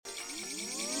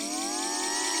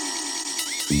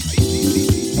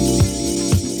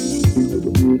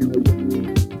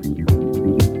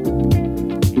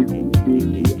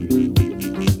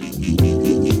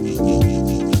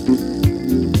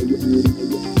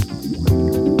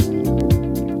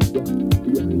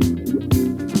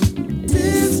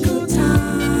Disco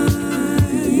time,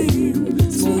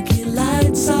 smoky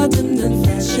lights are dimmed and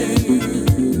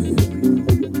flashing.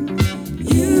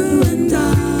 You and I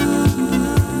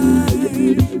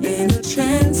in a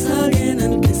trance, hugging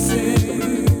and kissing.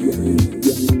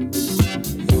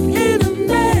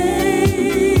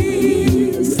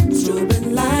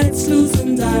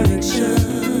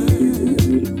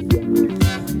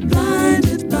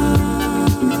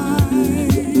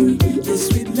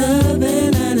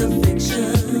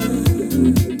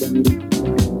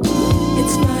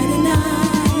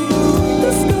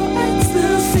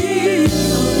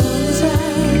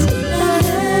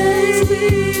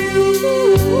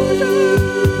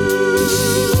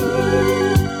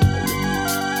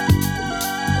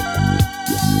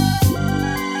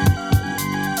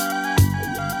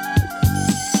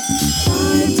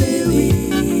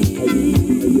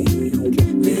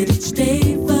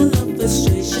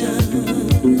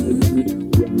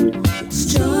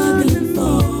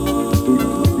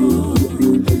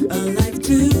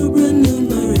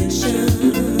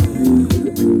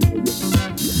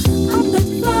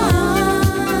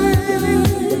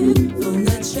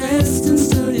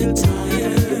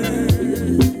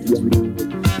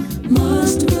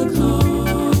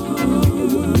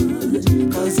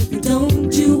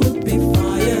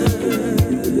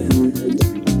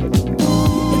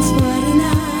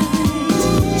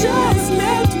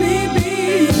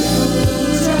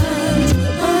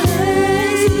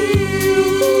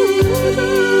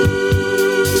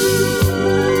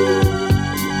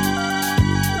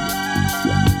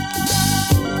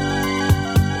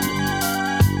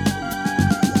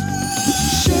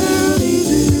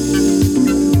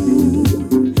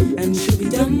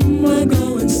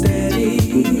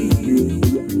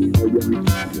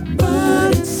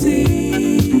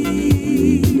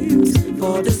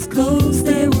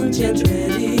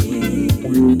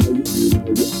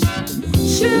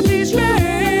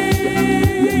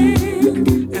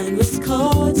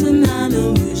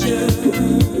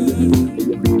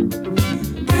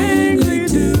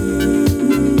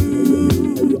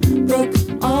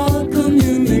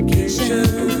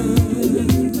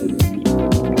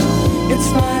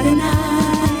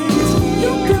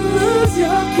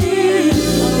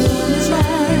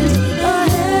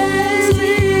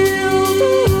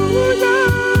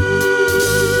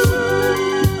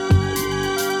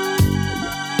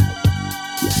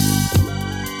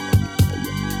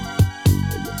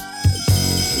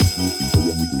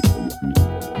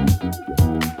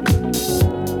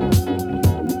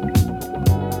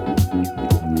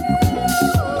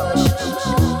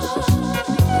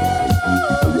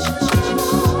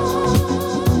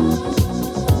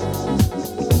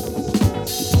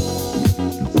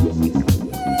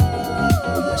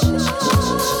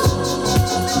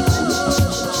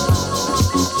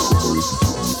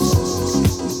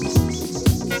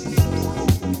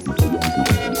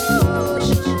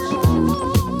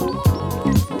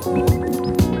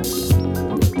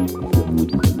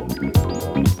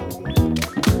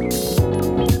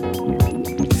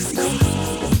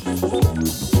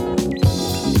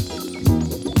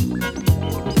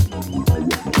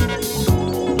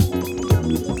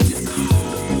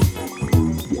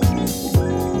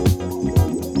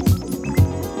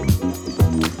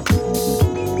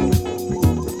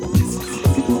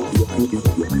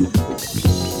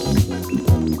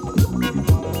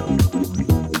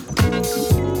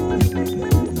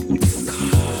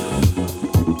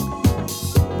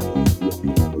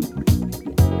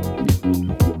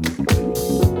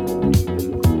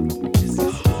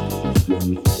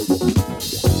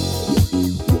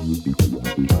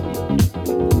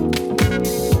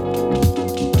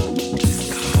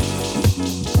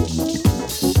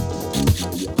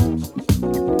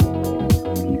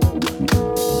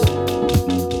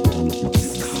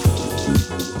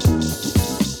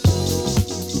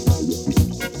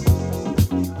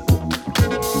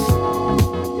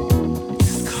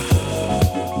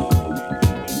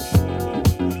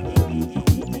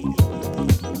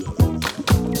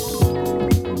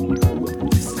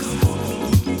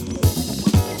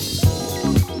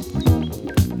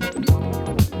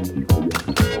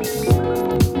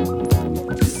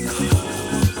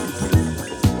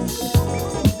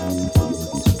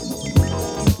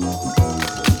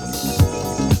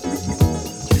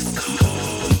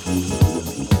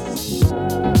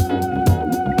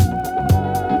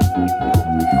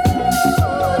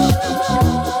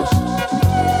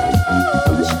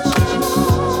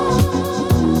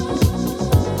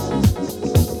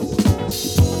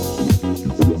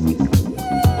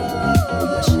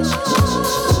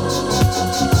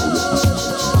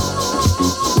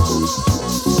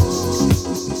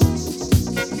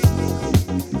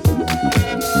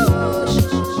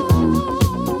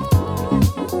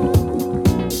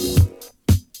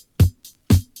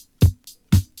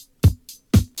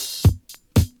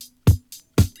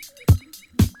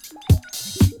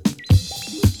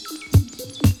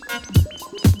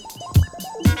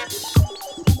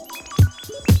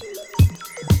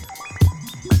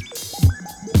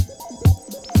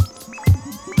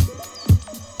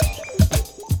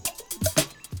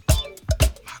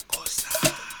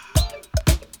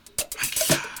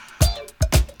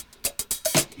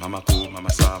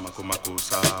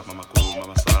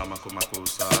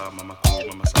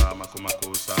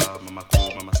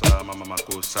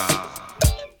 makosa.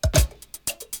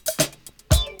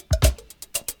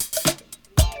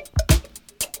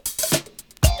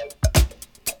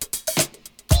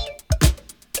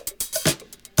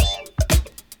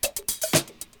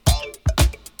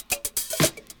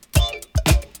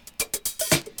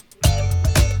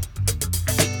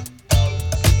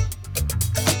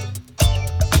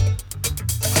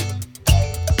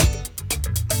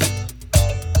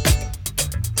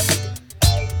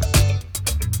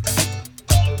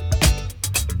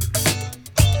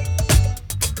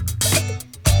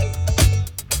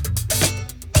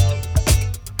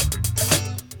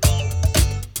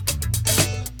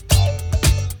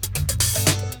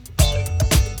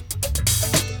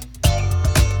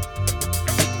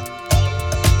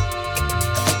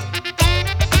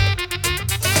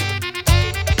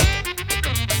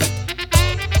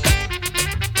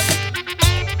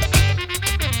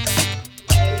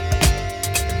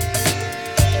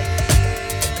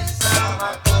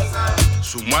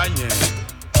 Sumanye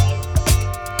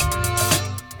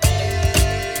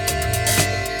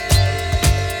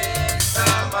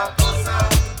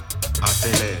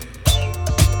Atele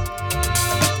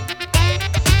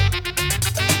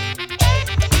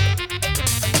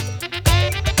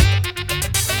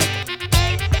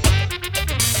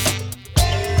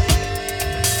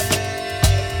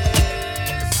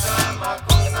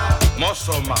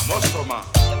Mosoma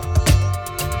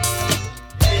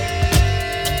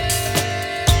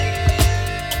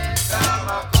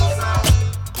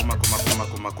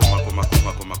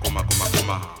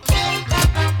Kuma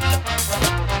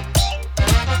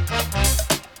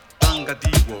Tanga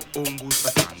diwo ongu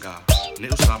satanga ne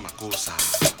usama kosa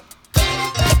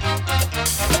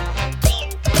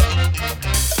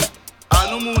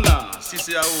Anumuna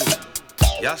sisi au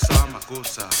ya sama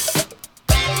kosa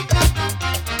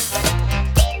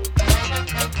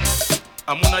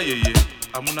Amuna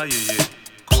yeye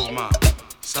koma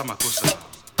sama kosa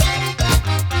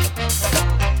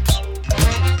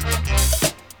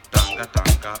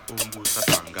Tanga umbu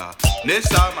satanga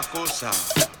nesa makosa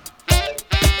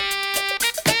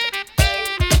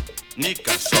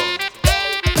Nikaso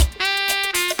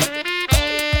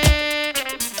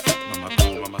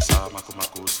Mama sa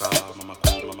makosa Mama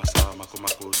sa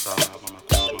makosa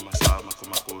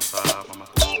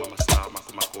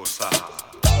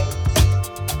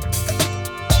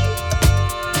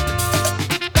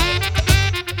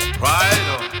Right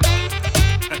on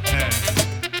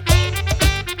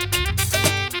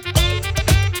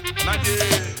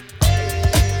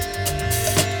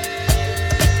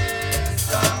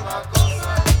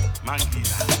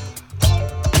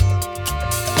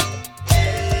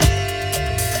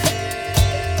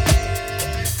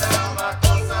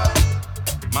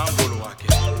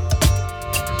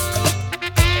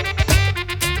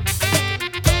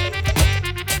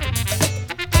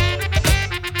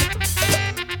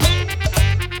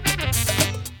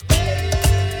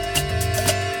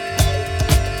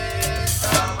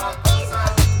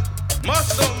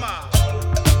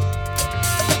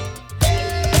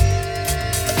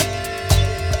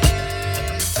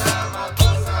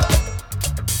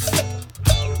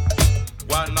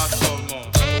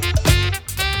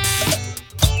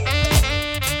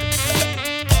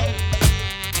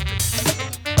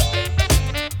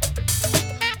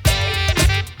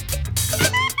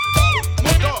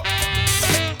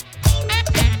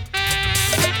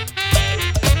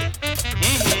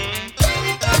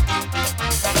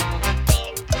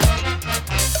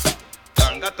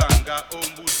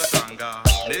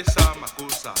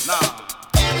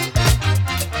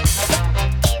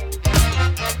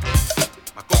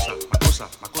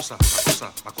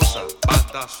Makosa,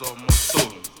 bata somos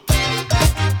todos.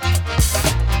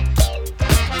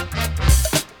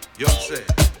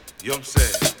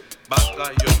 Yomse,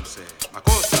 bata yomse,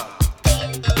 makosa.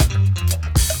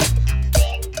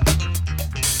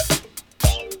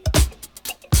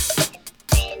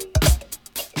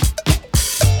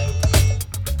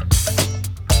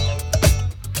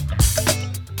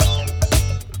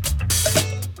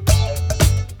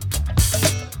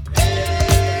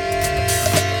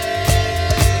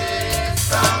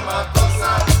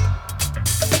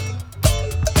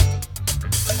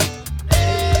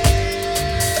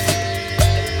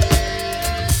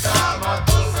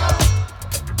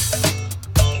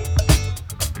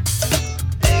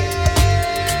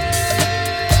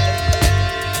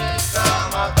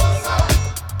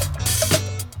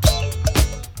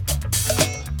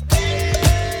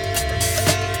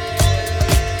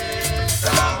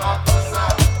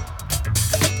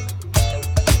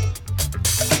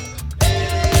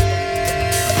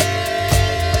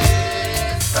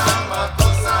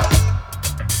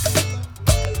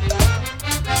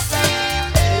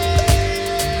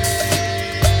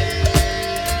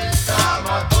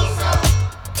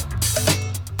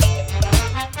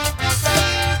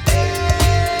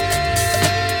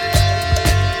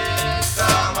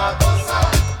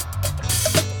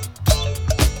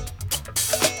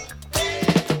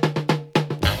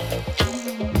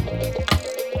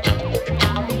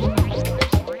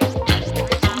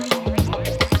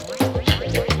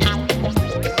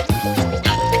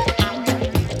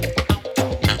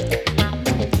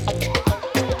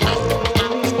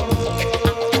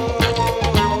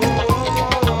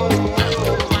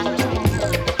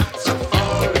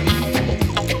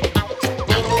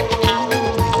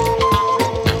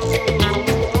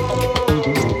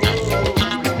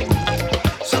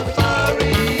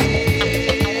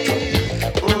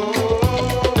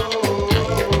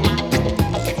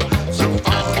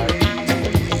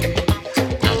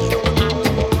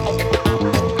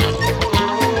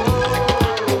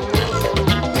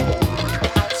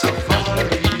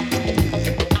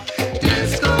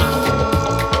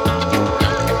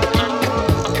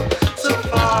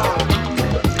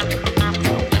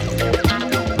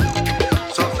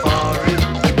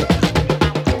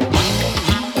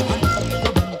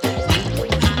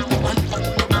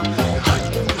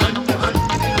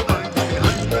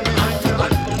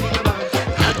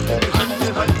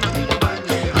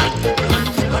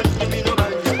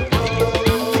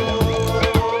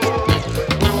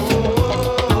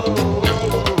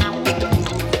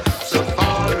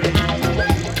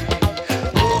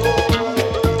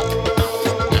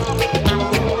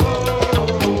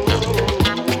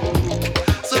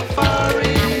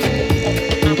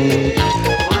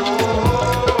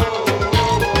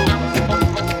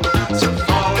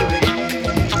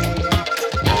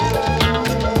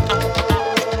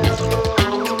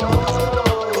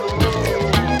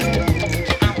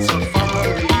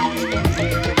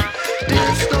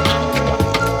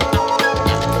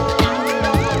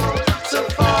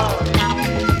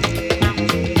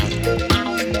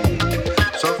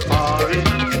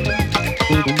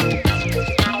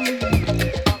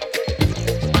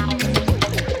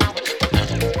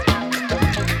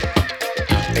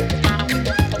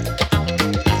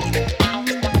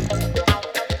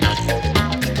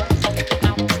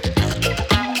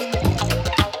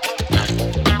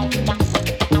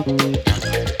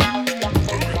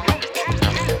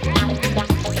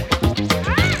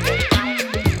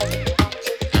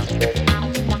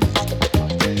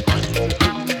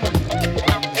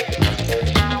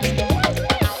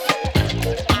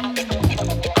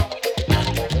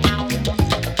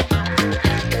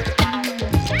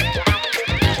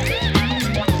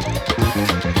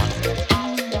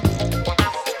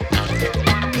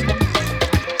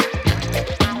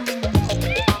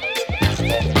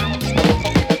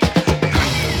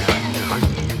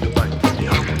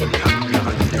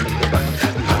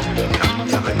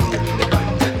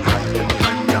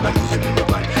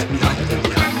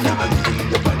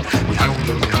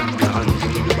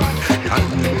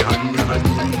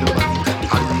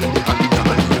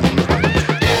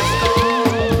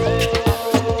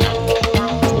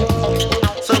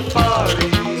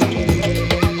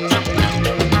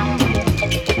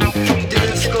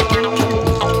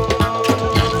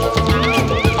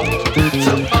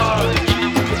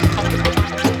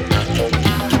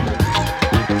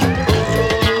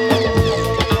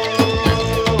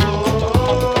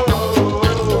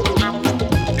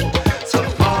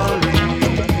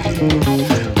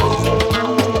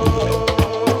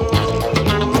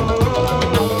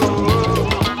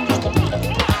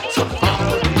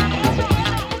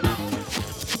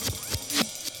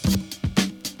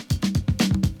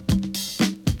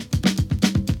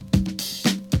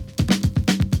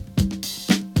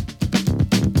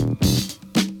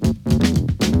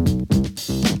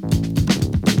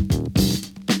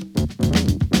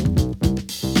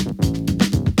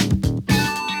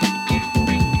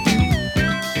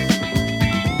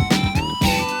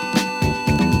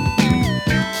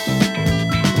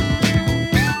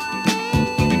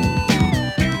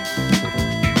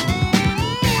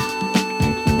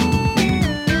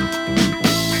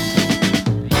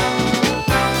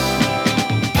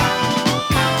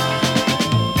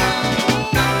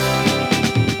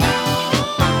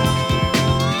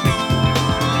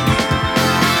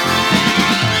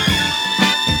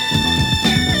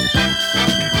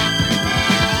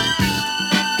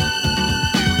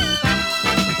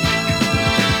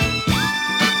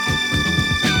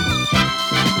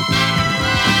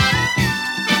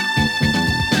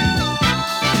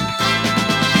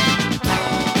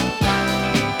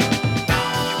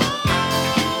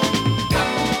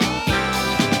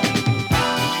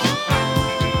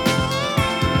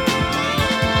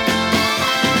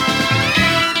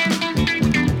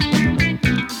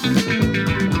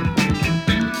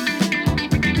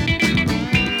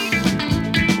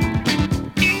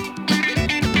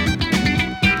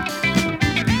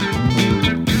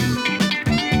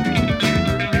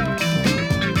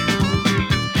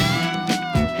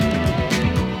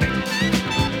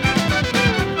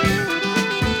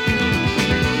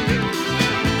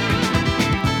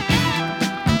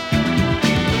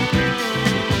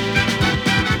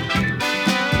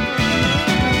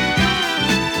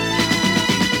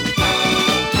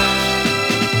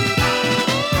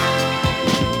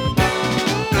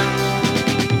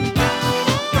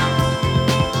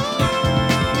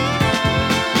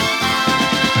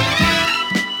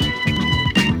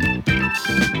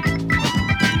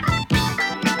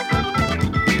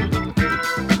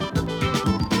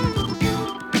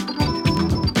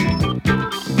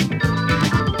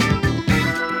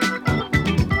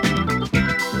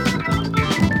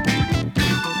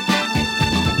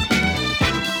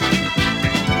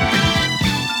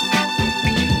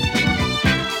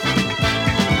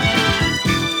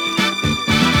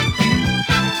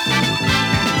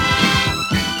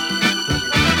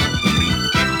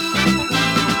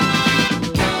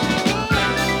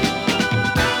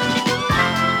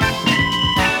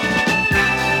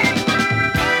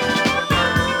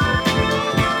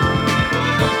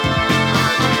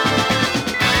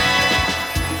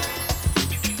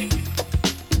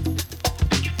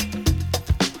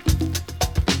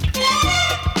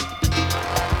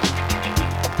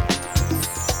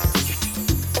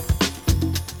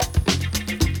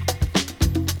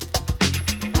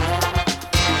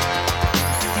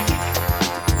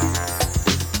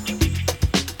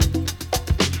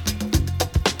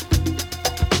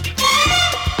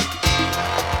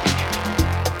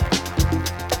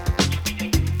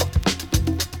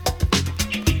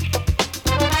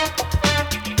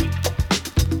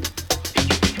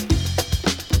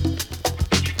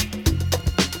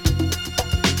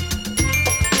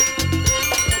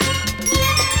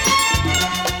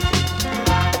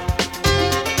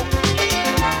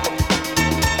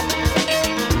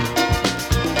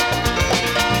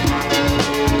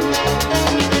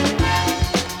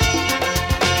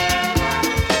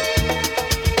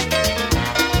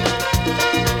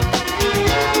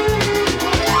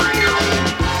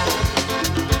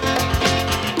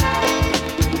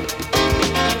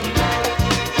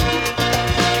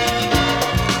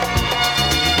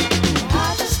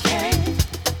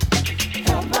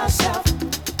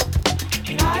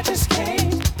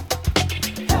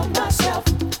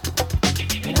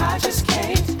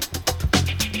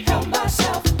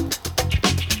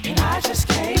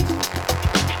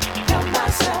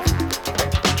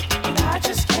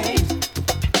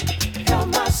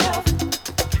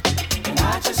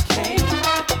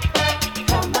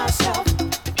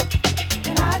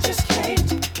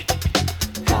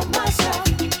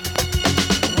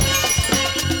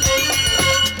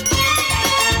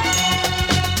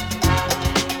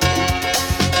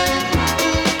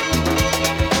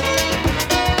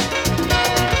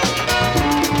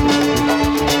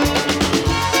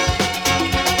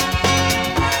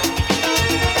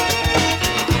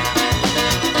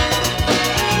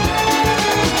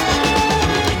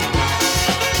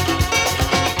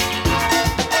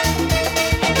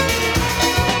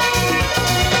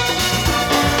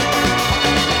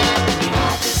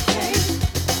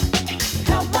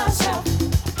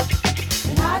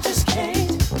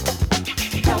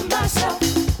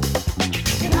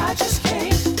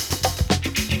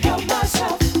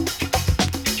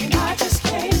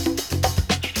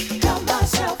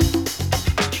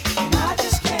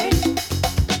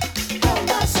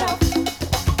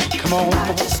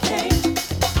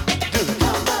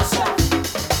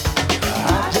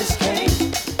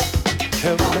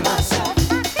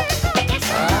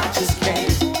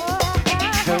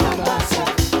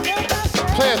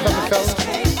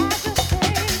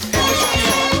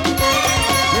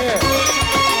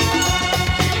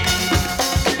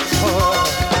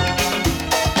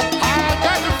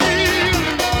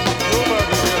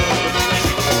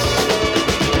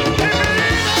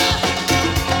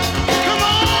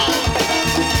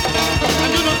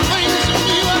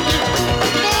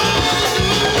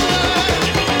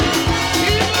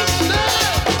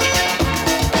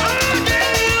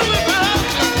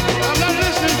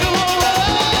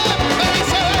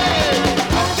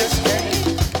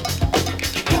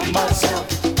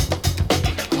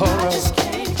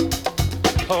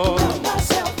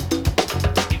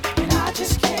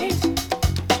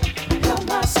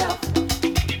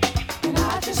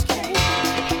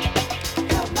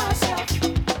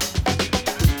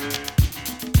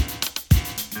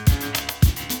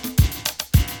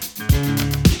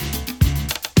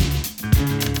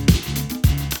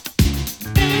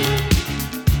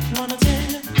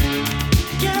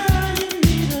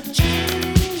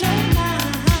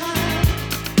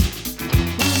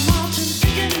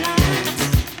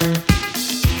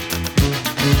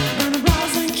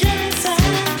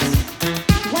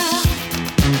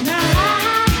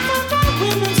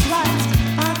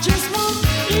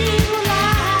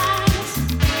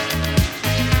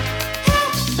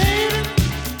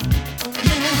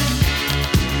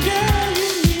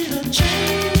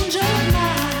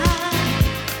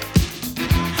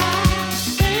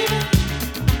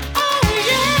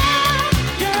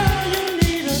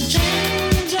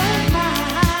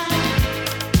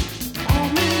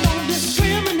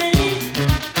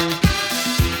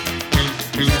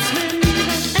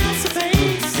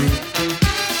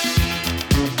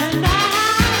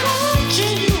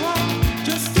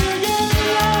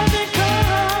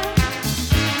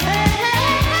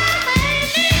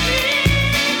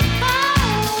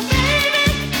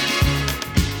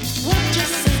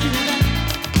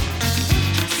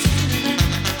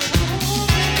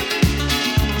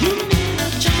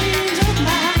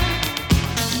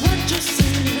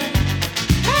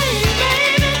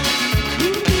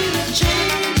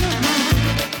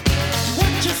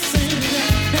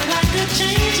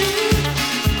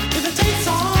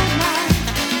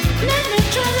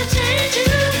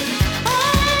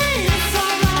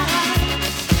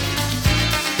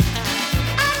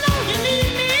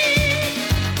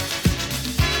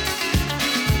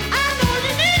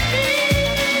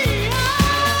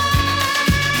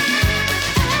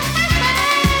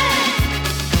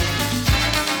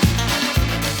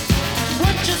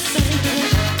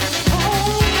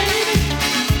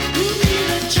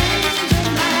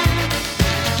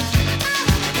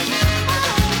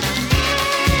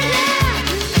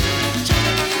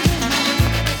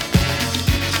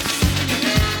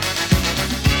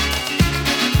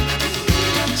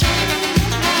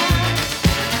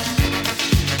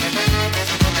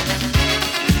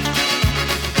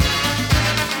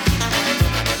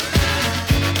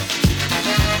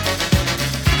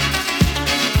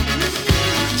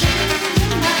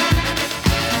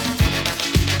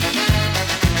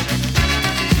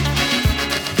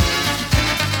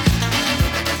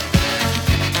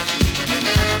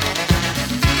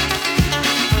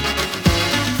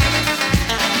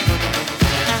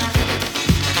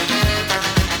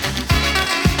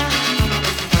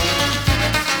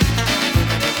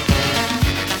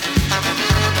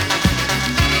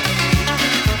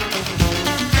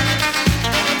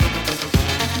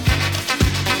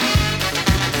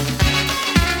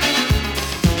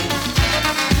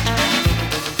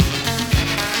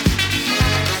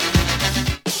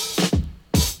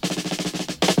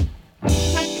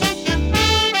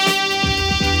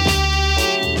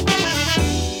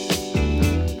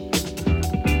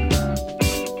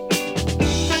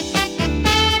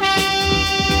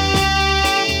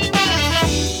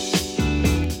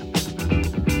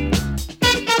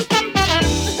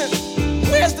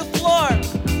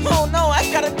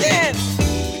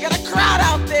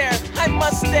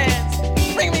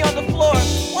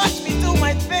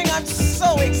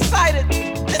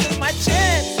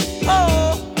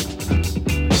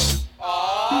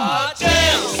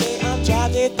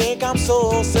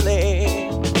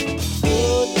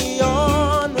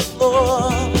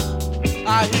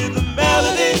 I hear the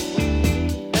melody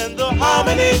and the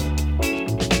harmony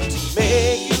to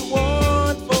make you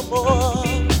want for more.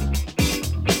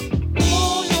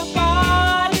 Move your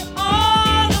body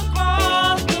all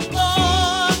across the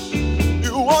floor.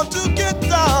 You want to get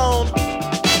down.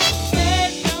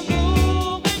 Make your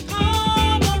move and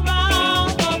come around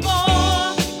the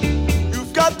more.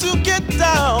 You've got to get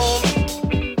down.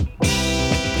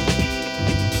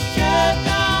 Get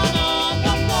down on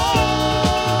the floor.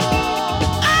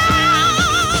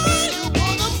 You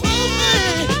wanna move me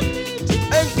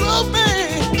and groove me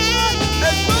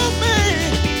and move me.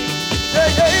 Yeah,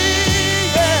 yeah,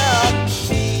 yeah.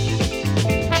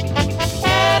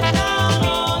 Get down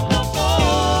on the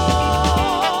floor.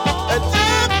 And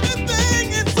everything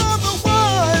is on the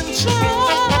one track.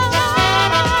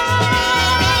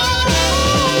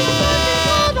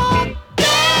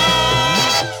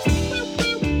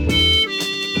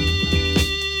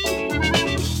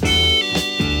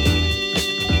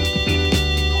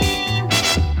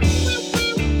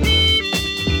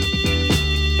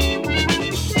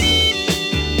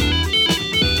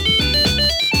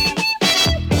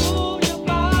 Move your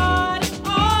body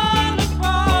all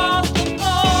across the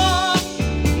floor.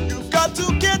 You've got to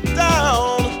get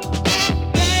down.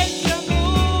 Make your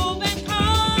move and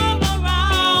come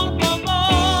around the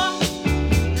more.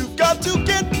 You've got to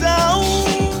get down.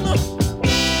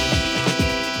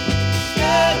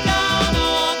 Get down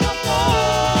on the floor.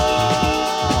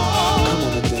 Come on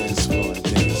the dance floor and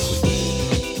dance with me.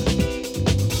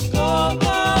 Go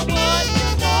for what you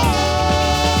know.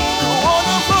 You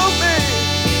wanna move me,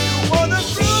 you wanna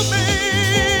groove me.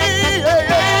 Yeah,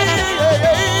 yeah, yeah,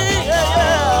 yeah,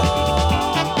 yeah.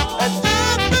 And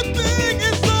everything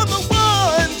is on the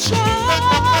one track.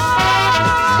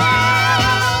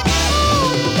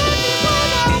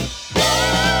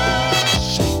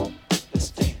 Let's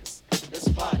dance, let's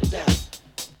party down.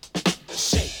 Let's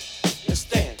shake, let's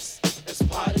dance, let's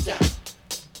party down.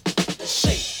 Let's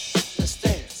shake, let's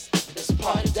dance, let's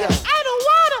party down. I don't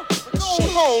wanna go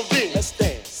home, then. Let's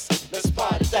dance, let's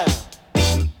party down.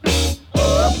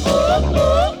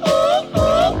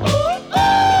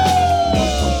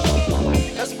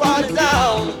 Let's party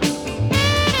down.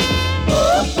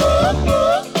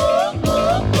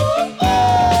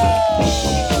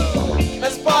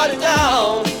 Let's party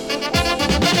down.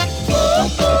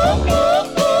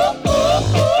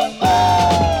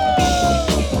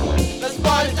 Let's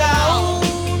party down.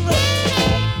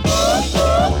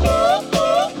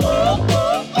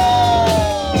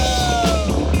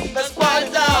 Let's party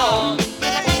down.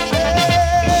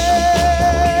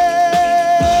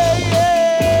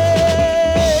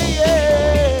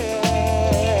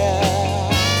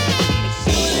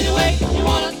 Do it any way you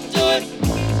wanna do it.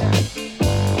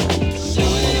 Do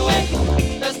it any way.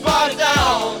 Let's party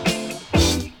down.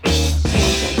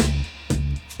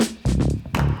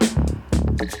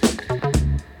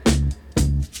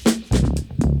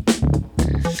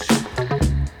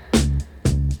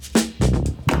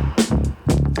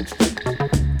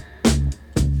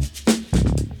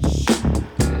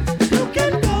 You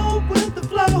can go with the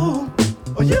flow,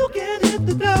 or you can hit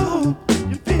the door.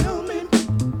 You feel me?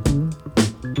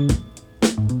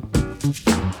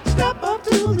 Step up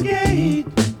to the gate.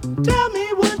 Tell me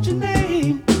what's your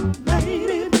name,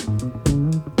 lady.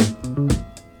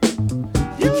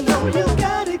 You know you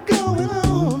got it going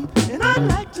on, and I'd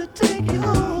like to take you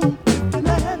home if you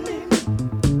let me.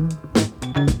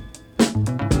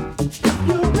 If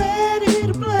you're ready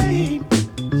to play,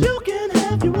 you can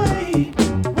have your way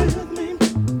with me.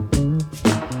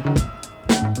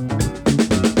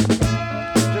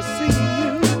 Just seeing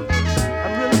you,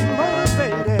 I'm really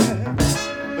motivated,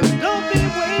 but don't be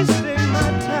wasting my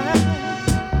time.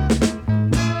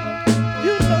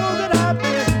 You know that I've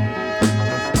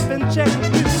been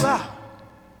checking you out.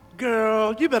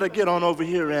 Girl, you better get on over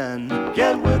here and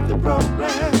get with the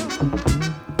program.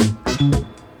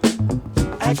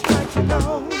 Act like you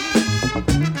know.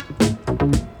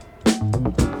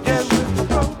 Get with the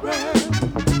program.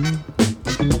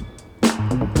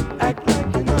 Act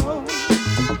like you know.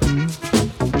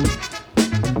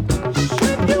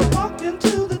 When you walked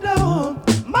into the door,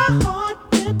 my heart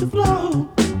hit the floor.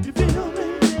 You feel me?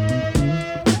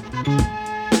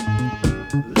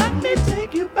 Let me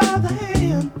take you by the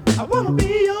hand. I wanna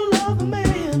be your lover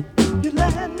man. You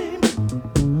let me.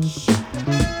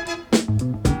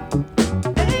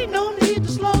 Ain't no need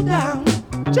to slow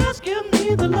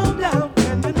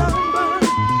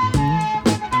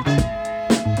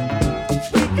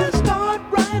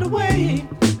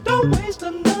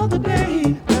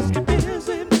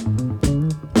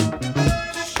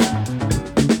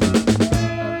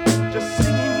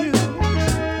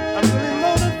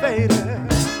lady,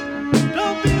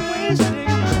 don't be wasting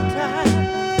your time.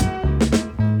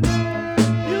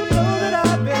 You know that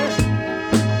I've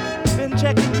been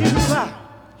checking you out.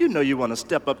 You know you want to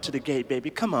step up to the gate, baby.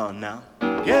 Come on now.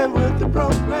 Get with the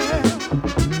program.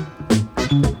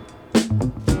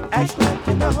 Act like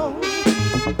you know.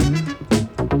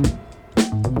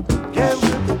 Get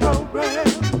with the program.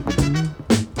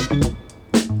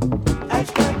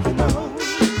 Act like you know.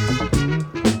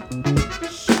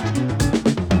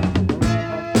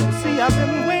 See, I've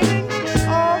been waiting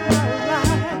all my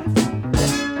life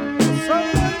for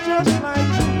someone just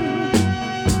like you.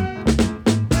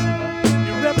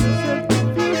 You represent the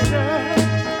future,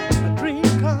 a dream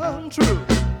come true.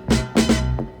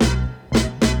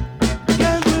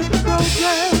 Get with the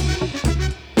program.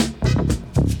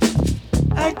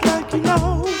 Act like you know.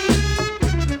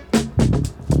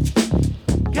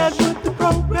 Get with the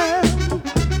program.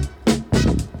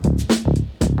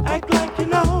 Act like you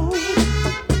know.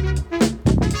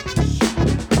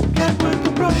 Get with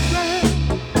the program.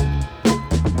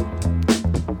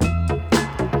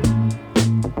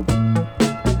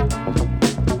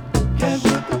 Get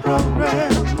with the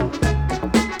program.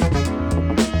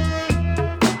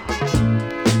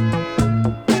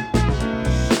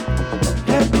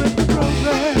 Get with the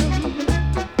program.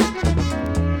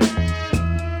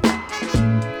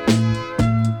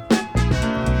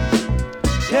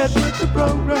 Get with the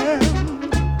program.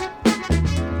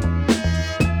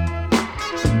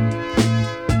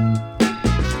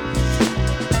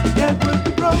 Get with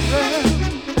the program.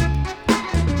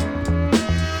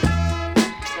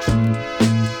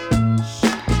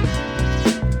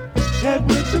 Get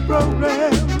with the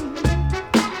program.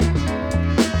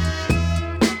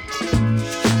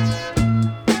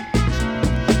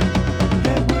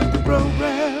 Get with the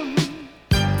program.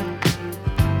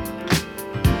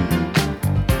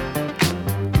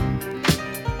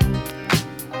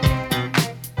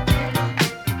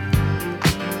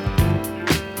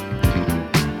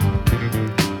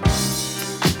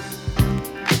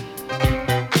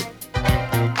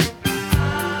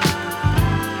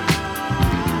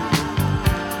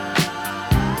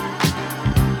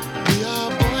 We are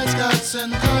Boy Scouts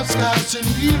and Cub Scouts and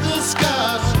Eagle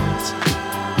Scouts.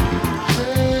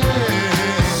 Hey.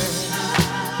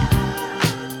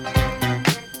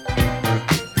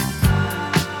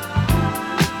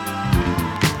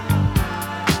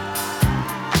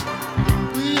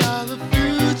 We are the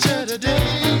future today.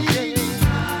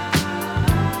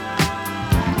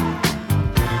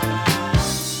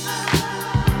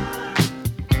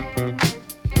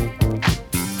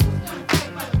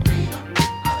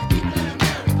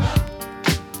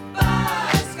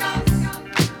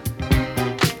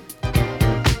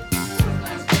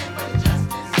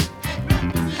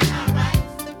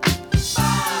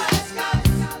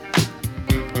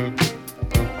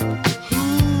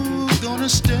 Who's gonna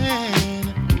stand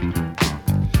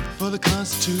for the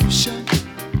Constitution?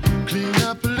 Clean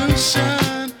up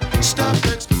pollution, stop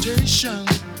exploitation,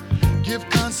 give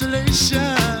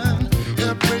consolation,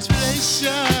 help raise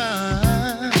relations.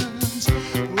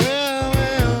 Well,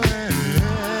 well, well.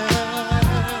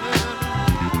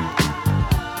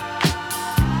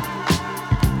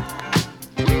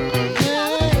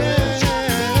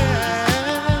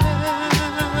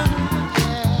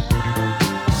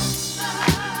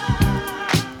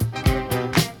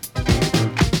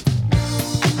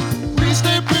 We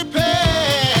stay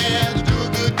prepared to do a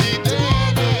good deed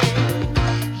daily.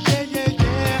 Yeah, yeah,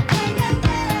 yeah.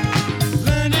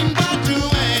 Learning by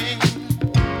doing,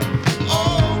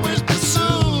 always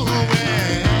pursuing.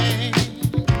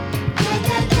 Yeah,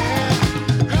 yeah, yeah.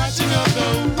 Crashing up the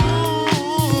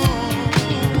rules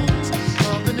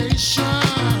of the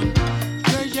nation.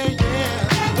 Yeah, yeah, yeah.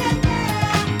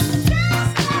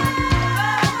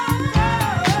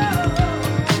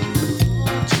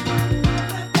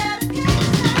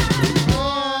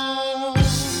 Oh,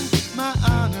 my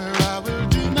honor, I will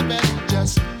do my best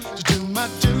just to do my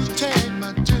duty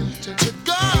to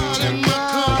God and my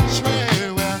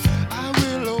country. Well, I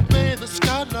will obey the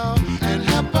Scott law and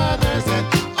help others at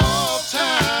all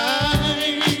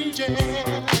times.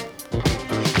 Yeah,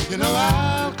 you know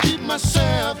I'll keep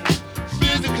myself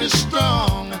physically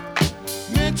strong,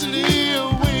 mentally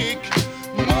awake,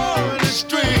 morally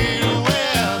straight.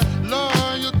 Well,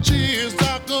 loyalty is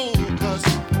our goal, 'cause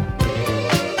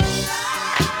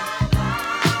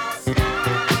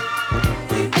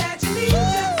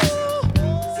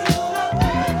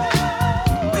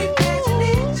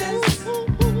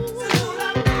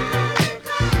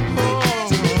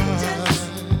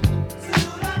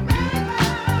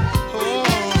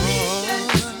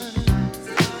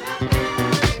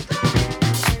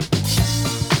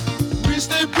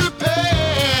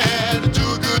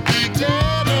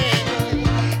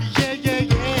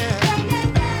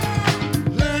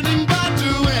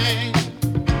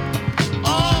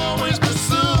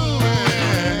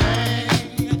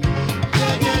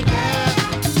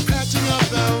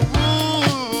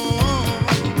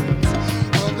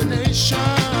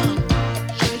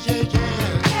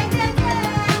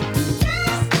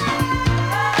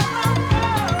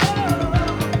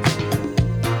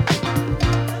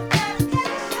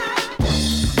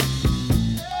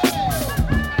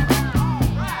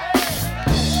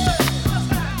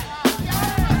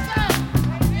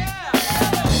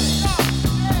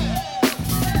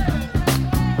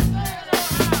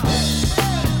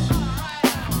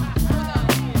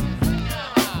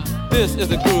This is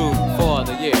the groove for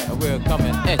the year. We're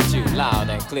coming at you loud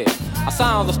and clear. Our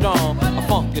sounds are strong, our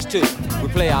funk is too. We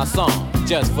play our song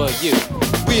just for you.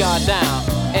 We are down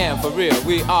and for real.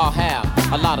 We all have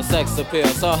a lot of sex appeal.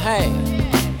 So hey,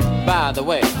 by the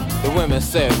way, the women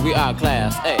say we are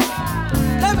class A.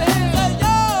 Let me hear that yo!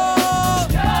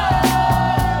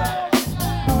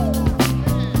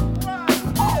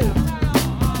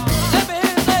 Let me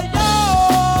hear that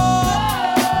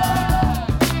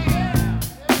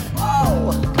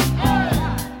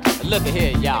yo! Look at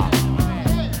here, y'all.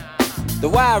 The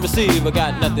wide receiver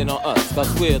got nothing on us,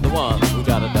 cause we're the ones who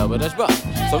got a double dutch bus.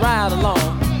 So ride along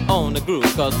on the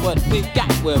groove, cause what we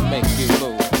got will make you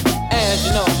move. As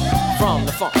you know, from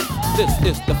the funk, this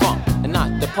is the funk and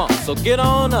not the punk. So get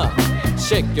on up,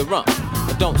 shake your rump,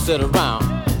 and don't sit around.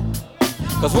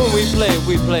 Cause when we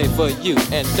play for you,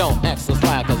 and don't act so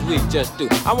sly, cause we just do.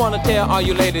 I wanna tell all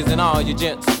you ladies and all you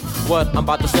gents, what I'm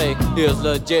about to say is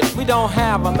legit. We don't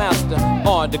have a master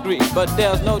or degree, but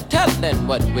there's no telling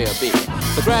what we'll be.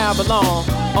 So grab along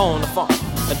on the funk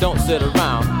and don't sit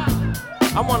around.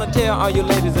 I wanna tell all you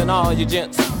ladies and all you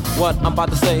gents, what I'm about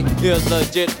to say is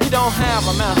legit. We don't have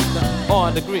a master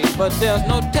or degree, but there's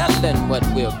no telling what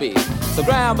we'll be. So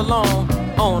grab along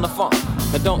on the funk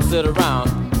and don't sit around.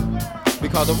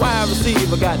 Because the wide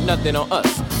receiver got nothing on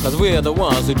us, cause we're the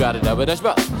ones who got a double dutch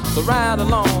bus. So ride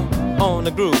along on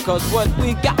the groove, cause what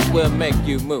we got will make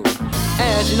you move.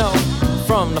 As you know,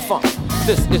 from the funk,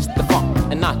 this is the funk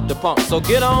and not the punk. So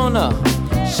get on up,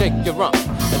 shake your rump,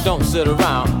 and don't sit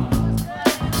around.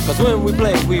 Cause when we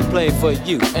play for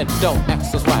you, and don't act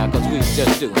so sly, cause we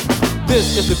just do.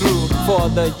 This is the groove for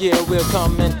the year. We're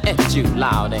coming at you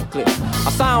loud and clear.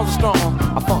 Our sounds are strong,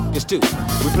 our funk is too.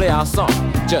 We play our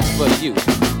song just for you.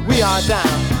 We are down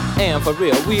and for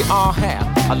real. We all have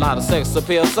a lot of sex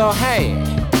appeal. So hey,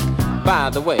 by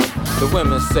the way, the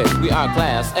women say we are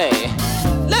class A.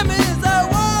 Let me say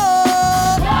whoa!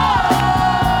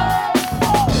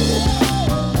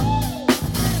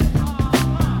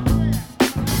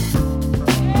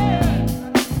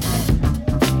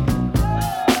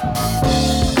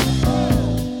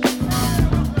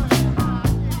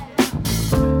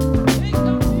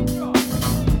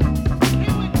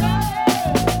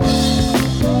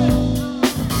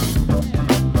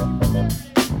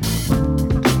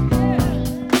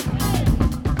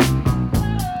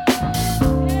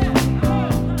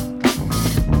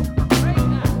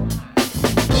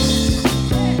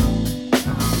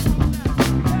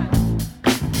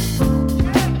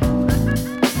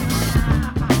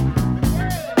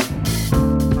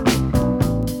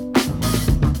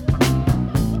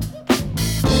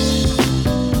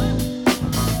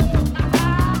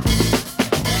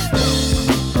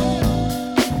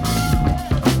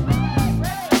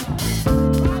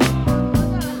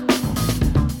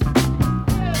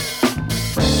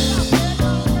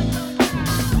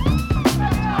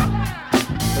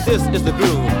 This is the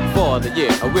groove for the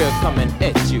year. We're coming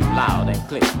at you loud and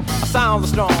clear. Our sounds are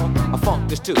strong, our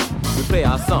funk is too. We play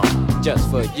our song just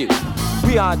for you.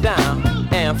 We are down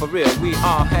and for real. We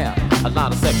all have a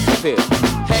lot of sex appeal.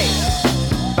 Hey,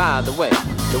 by the way,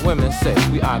 the women say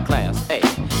we are class A.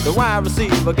 The wide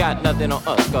receiver got nothing on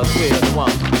us, cause we're the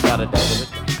ones who got a double it.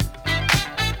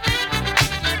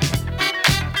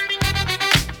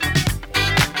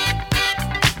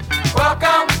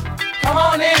 Welcome, come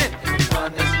on in.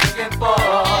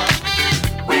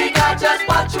 We got just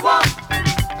what you want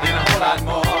and a whole lot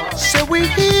more. So we're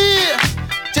here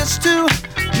just to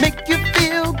make you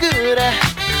feel good,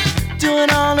 doing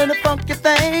all of the funky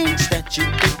things that you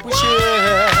think we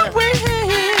should. We're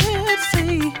here to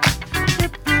see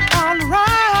if you're all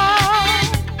around.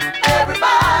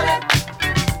 Everybody,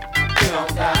 get on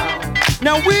down.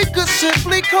 Now we could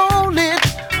simply call it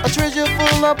a treasure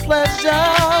full of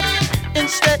pleasure.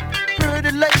 Instead,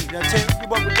 pretty lady, I'll tell you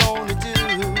what we're gonna do.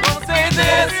 Gonna say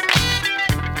this.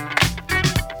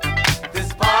 This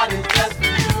party's just for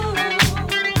you.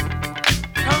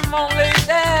 Come on, lady.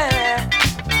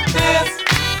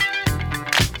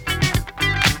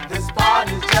 This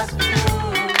party's just for you.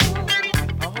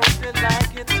 I hope you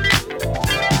like it too.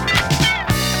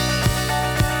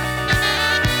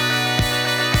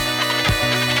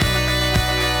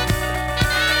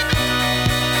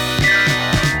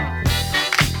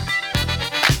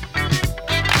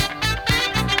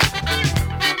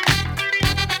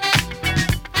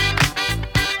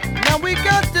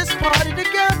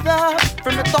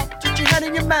 From the thought that you had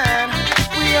in your mind,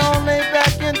 we all lay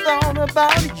back and thought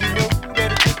about it. You know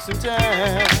that it took some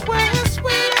time. Well,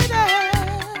 sweet lady,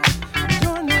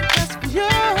 doing it just for you.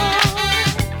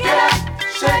 Get up,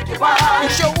 shake your body.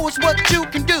 And show us what you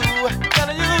can do.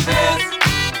 Gonna use this.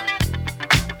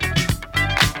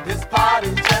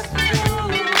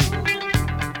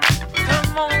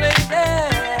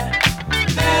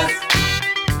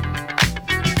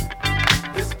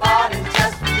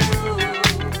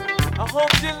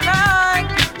 hope you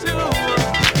like it too.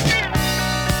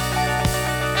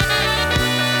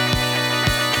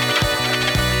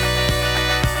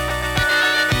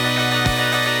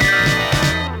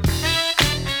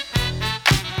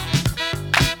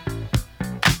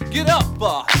 Get up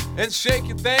and shake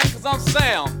your thing, cause I'm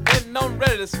Sam and I'm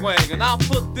ready to swing. And I'll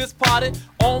put this party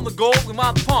on the go with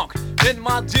my punk and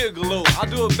my gigolo. I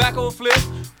do a back over flip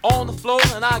on the floor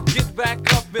and I get back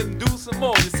up and do some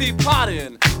more. You see,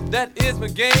 partying, that is my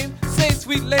game. Say,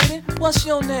 sweet lady, what's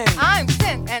your name? I'm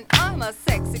Sin and I'm a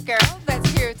sexy girl that's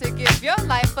here to give your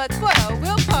life a twirl.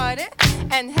 We'll party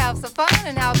and have some fun,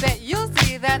 and I'll bet you'll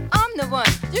see that I'm the one.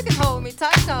 You can hold me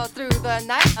tight all through the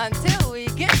night until we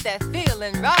get that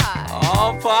feeling right.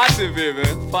 Oh, party, baby,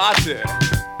 party.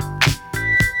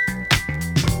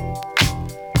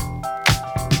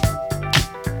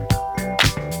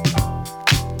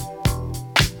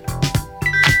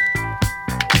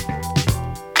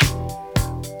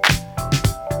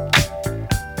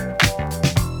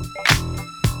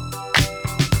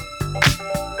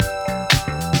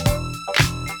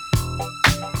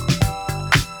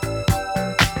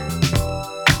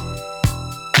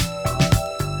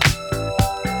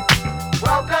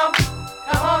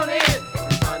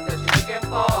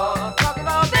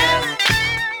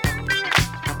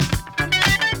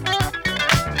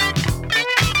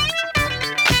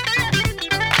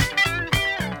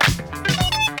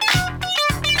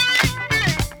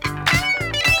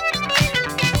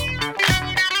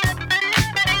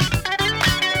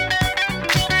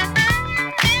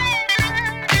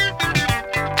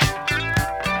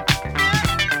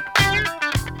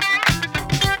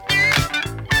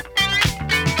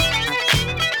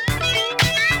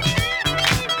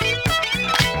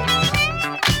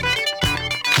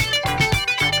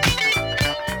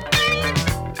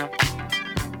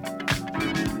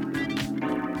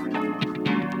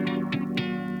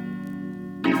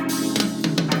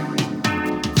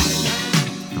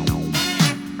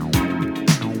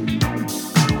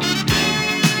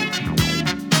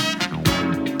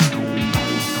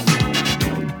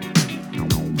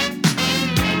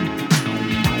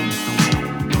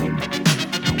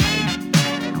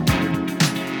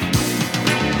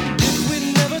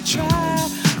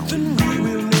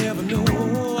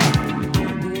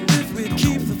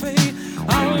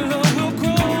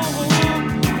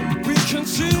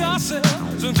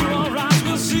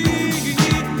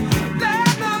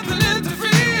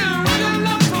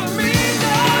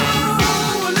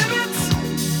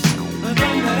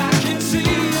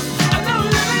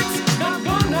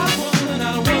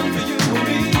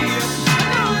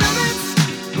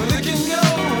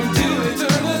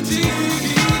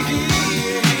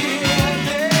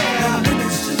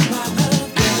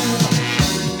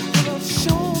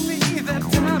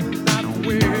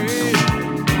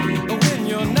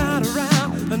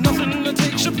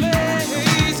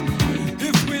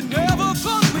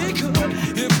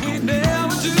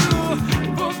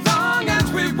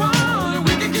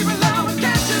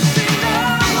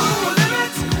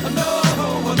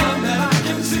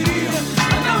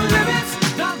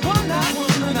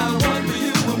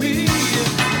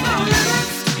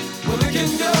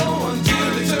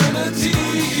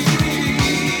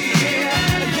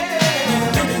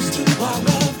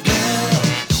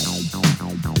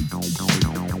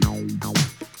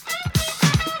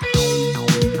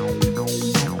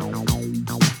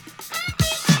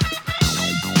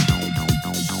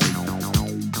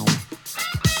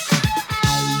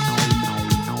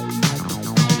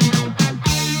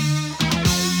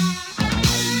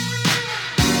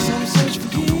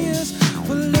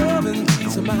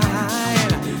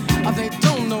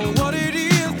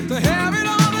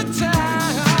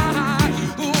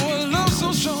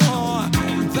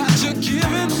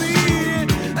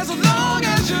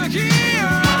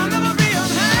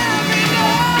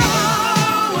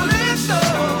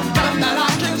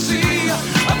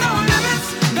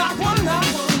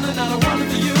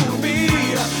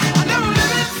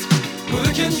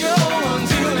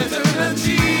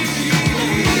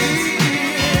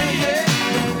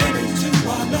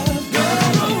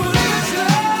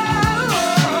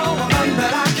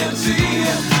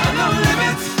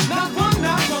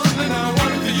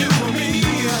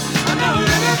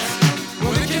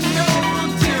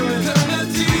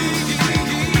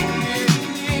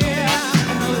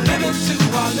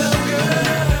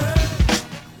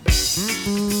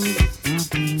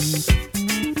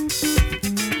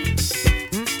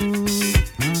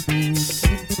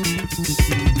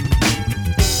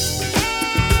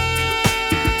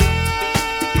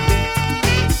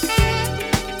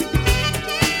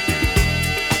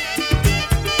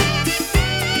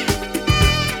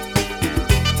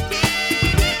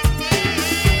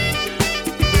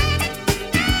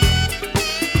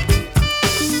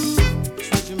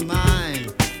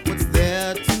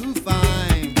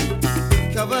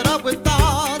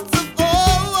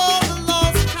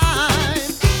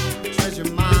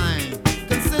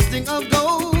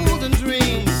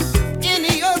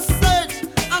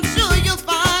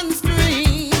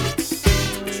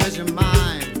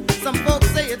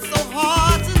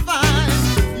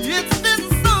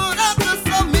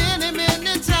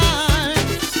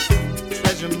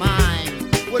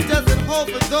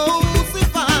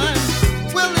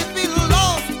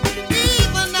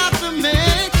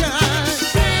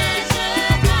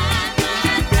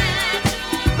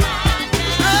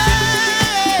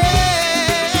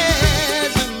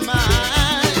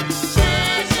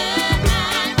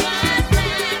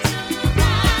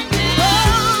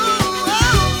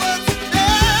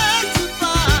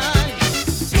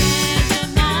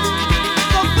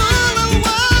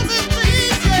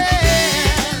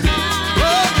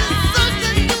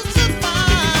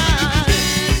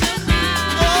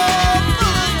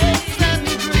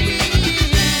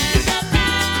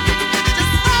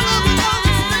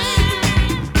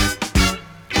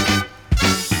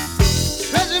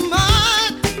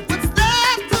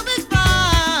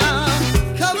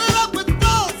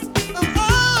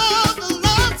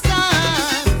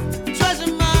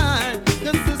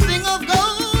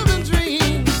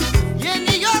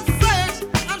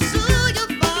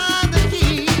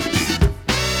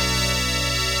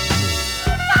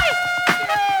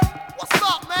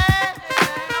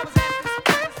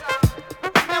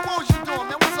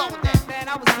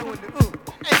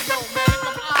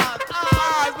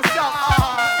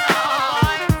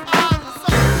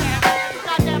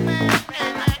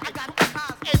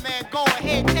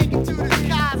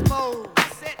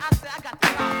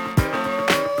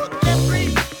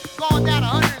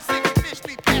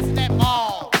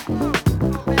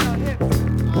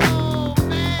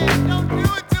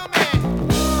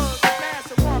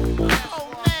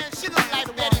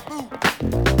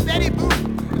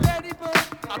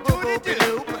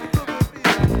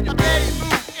 Betty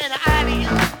Boop in the alley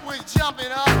was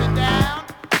jumping up and down.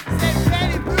 Said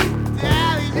Betty Boop to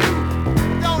alley you,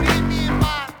 don't hit me in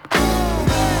my.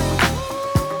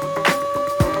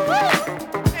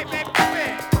 Hey baby, come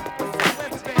here. What's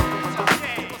up, baby? What's up?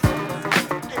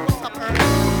 Hey, what's up, Ernie?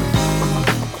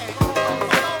 Hey,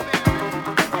 hello, baby.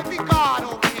 Hey, be God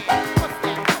over here. What's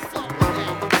that? What's up with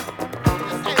that?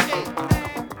 Just say hey.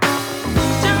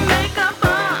 Jamaica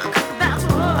funk, that's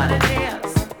what it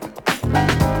is.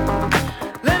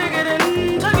 Let it get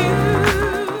into you.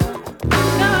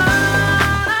 No,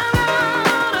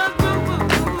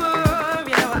 groove.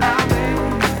 You know I've been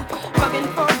fucking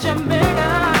for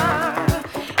Jamaica.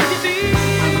 If you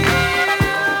feel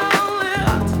it,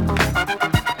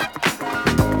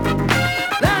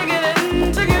 let it get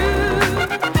into you.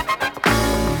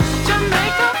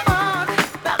 Jamaica funk,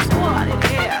 that's what it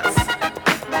is.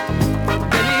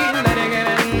 Baby, let it get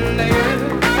into you.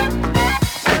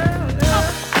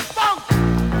 Funk!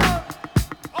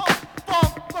 Oh,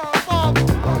 funk, funk, funk,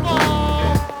 funk,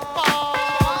 funk.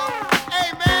 Hey,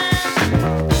 man.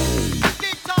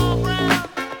 Big Tom Brown.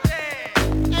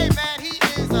 Yeah. Hey, man, he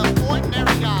is an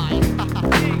ordinary guy.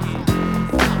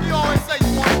 You always say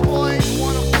you want to play, you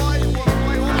want to play, you want to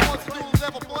play. All he wants to do is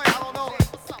ever play. I don't know.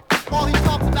 All he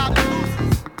talks about is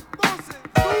losers.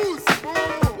 Lose.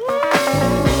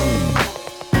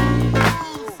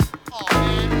 Oh,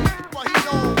 man. Well, he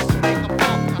knows to make a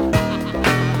funk.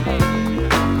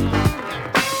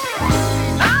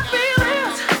 I feel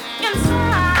it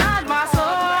inside my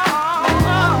soul.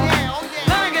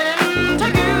 Let it get into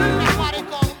you.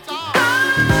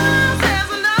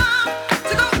 There's enough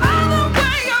to go all the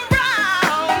way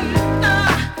around.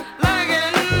 Let it get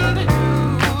into you.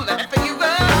 Let it feel you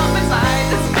up inside.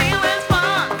 This feeling's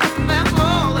fun. That's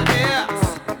all it is.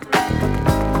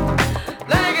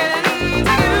 Let it get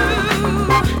into you.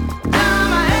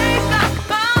 Jamaica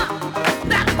funk.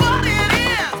 That's what it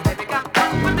is. Baby, come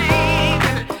funk with me.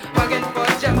 Baby, fucking for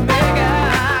Jamaica.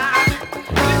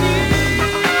 With you,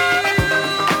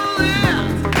 yeah.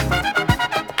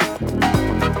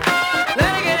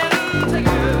 Let it get into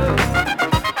you.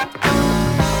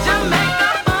 Jamaica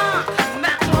funk.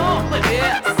 That's all it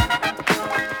is.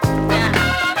 Yeah.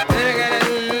 Let it get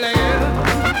into you.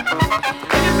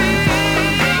 If you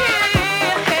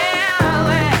feel hell,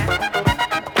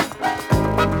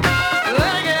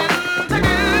 let it get into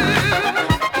you.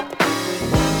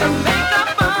 Jamaica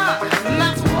funk,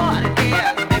 that's what it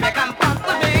is. Baby, come funk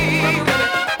with me. We'll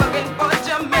be fucking for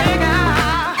Jamaica.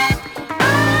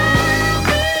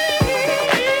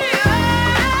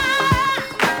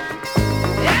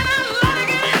 Yeah, let it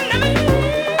get into me.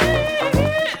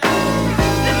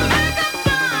 Jamaica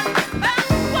funk,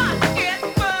 that's what it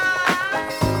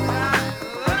was.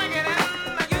 Let it get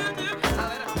into you.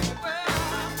 Let it feel.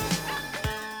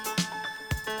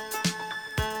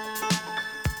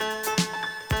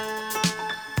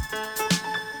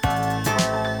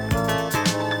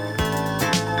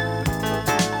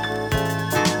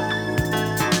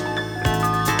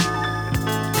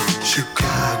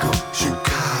 Chicago,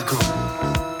 Chicago,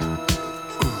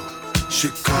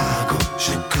 Chicago,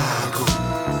 Chicago,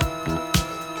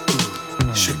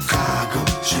 Chicago,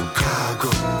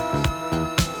 Chicago,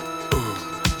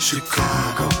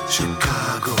 Chicago,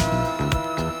 Chicago,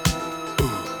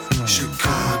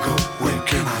 Chicago, where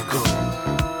can I go?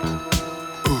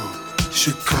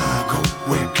 Chicago,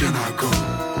 where can I go?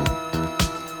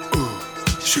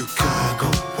 Chicago,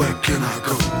 where can I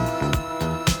go?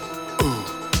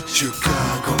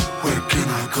 Chicago, where can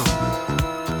I go?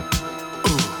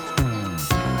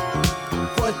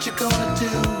 What you gonna do?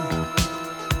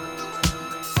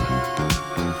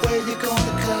 Where you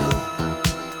gonna go?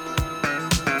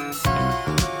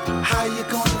 How you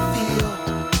gonna feel?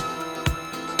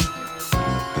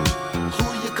 Who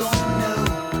you gonna know?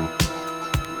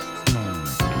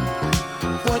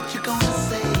 What you gonna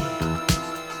say?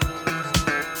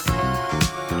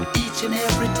 Each and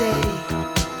every day.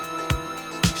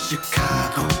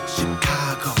 Chicago,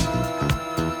 Chicago,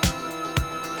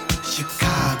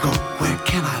 Chicago, where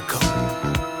can I go?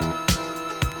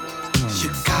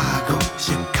 Chicago,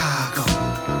 Chicago,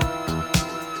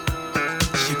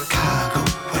 Chicago,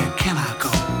 where can I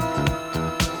go?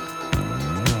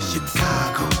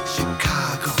 Chicago,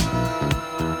 Chicago,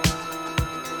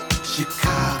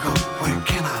 Chicago, where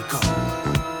can I go?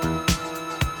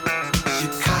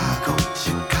 Chicago,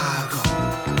 Chicago,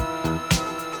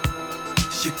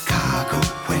 Chicago,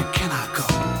 where can I go?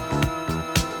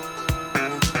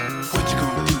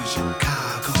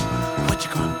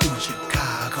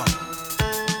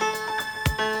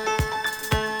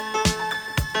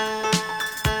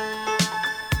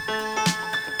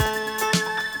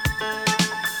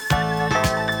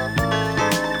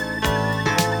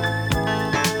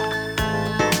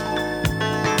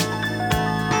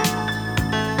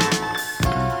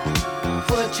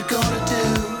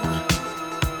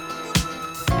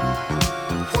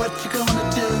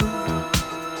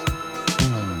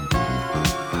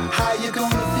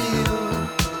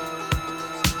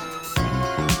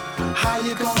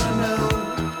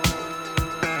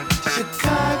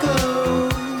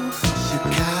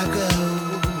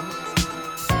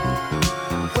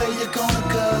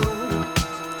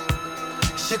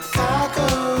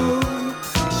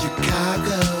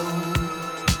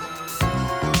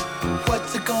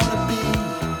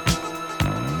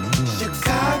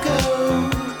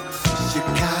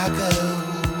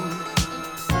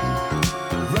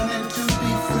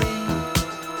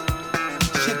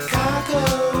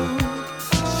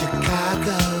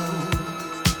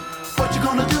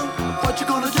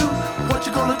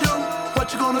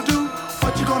 gonna do?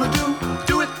 What you gonna do?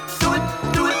 Do it, do it,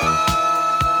 do it.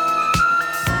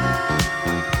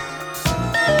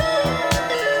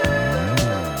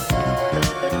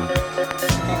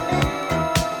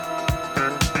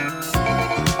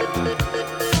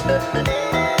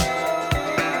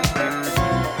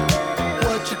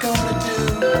 What you gonna do?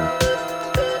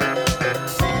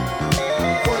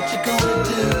 What you gonna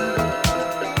do?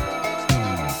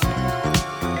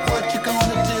 What you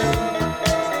gonna do?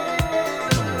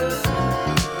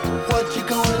 What you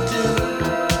gonna do?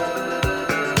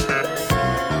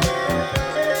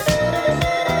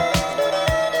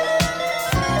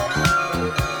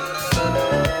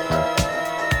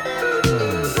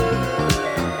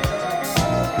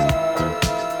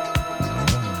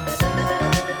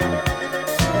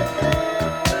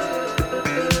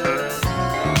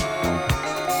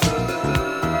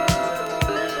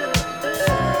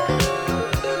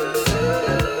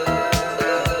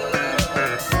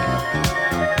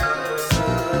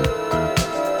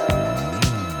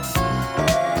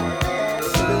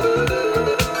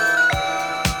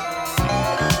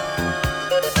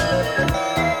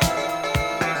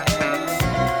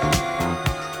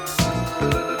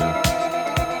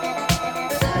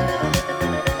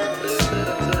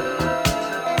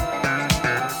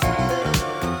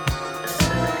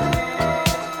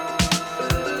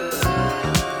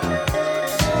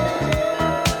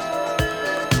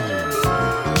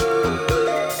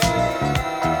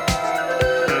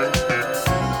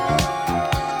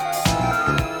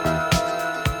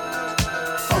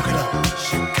 Funk it up,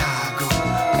 Chicago.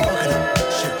 Funk it up,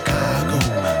 Chicago.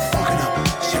 Funk it up,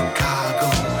 Chicago.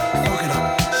 Funk it up,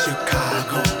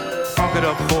 Chicago. Funk it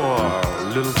up for a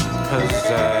little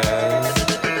pizzazz.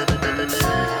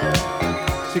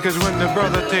 See, cause when the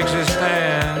brother takes his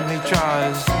stand, he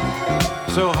tries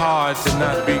so hard to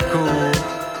not be cool.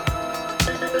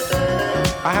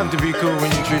 I have to be cool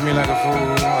when you treat me like a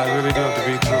fool. I really do have to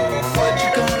be cool. What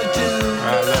you gonna do?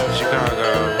 I love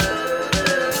Chicago.